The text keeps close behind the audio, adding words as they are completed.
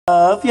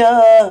love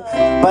ya,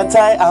 but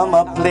I am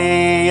a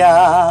player.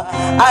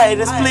 I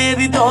just play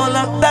the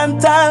dollar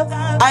tanta,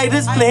 I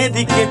just play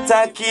the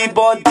guitar,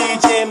 keyboard,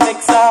 DJ,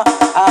 mixer.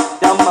 I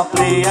am a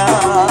player.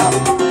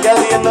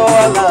 Girl, you know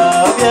I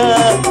love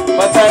ya,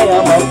 but I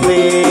am a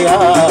player,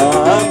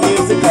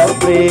 musical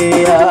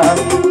player.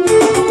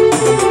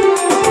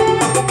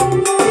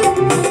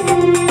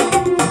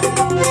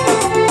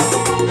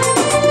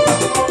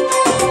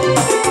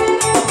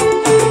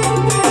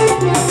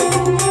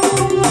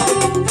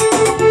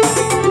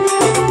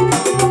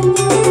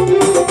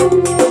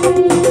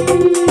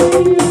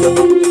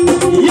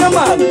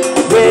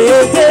 Where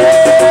you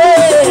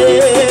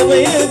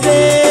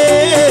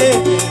day?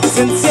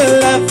 Since you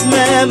left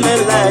me, my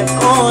life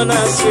on a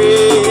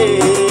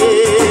street.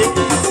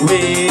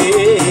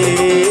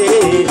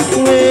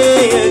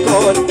 Where you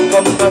gone?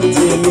 Come back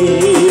to me,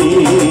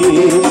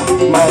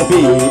 my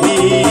baby.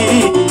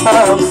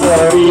 I'm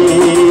sorry.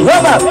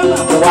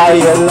 Why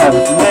you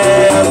left me?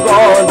 I'm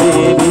gone,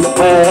 baby.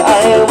 Where I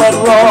went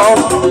wrong?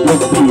 The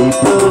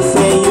people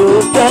say you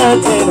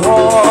getting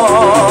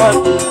hard.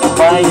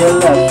 Why you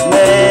left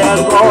me?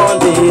 I'm gone,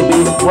 baby.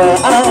 Where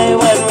I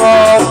went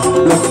wrong?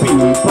 The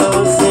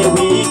people say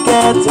we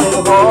getting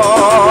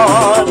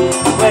hard.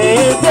 Where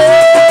you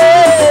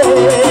there?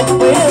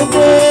 Where you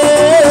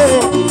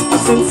there?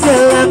 Since you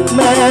left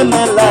me,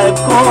 my life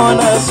gone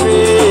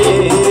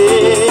astray.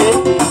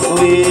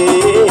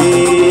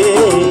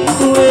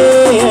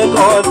 Where you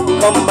gone?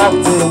 Come back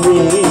to me,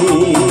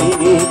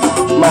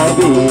 my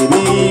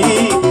baby.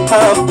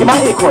 Give my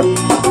equal.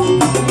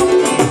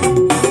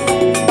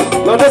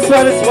 Now this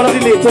one is one of the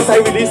latest I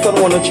released on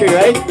 103,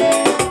 right?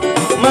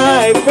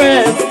 My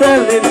friends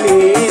telling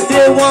me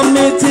they want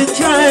me to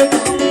try.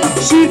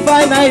 She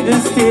find I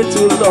didn't stay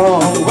too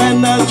long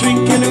when I'm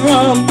drinking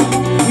rum.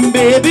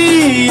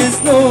 Baby,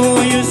 it's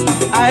no use,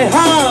 I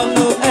have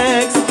no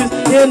excuse.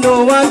 You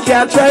know I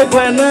can't drive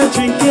when I'm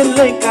drinking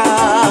liquor.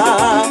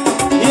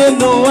 You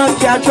know I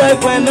can't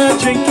drive when I'm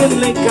drinking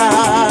liquor.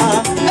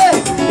 Hey!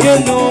 You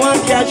know I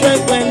can't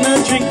drive when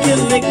I'm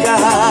drinking liquor.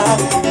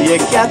 You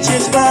catch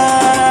his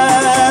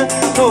vibe,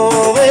 no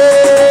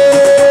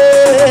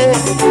way.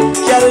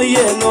 Girl,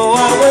 you know I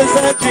was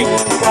a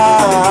drinker.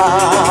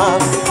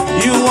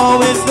 You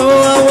always know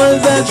I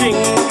was a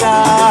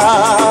drinker.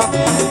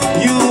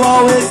 You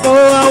always know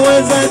I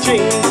was a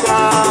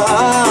drinker.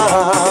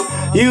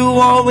 You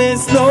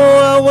always know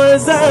I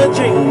was a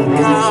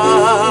drinker.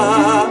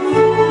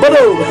 But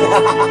oh.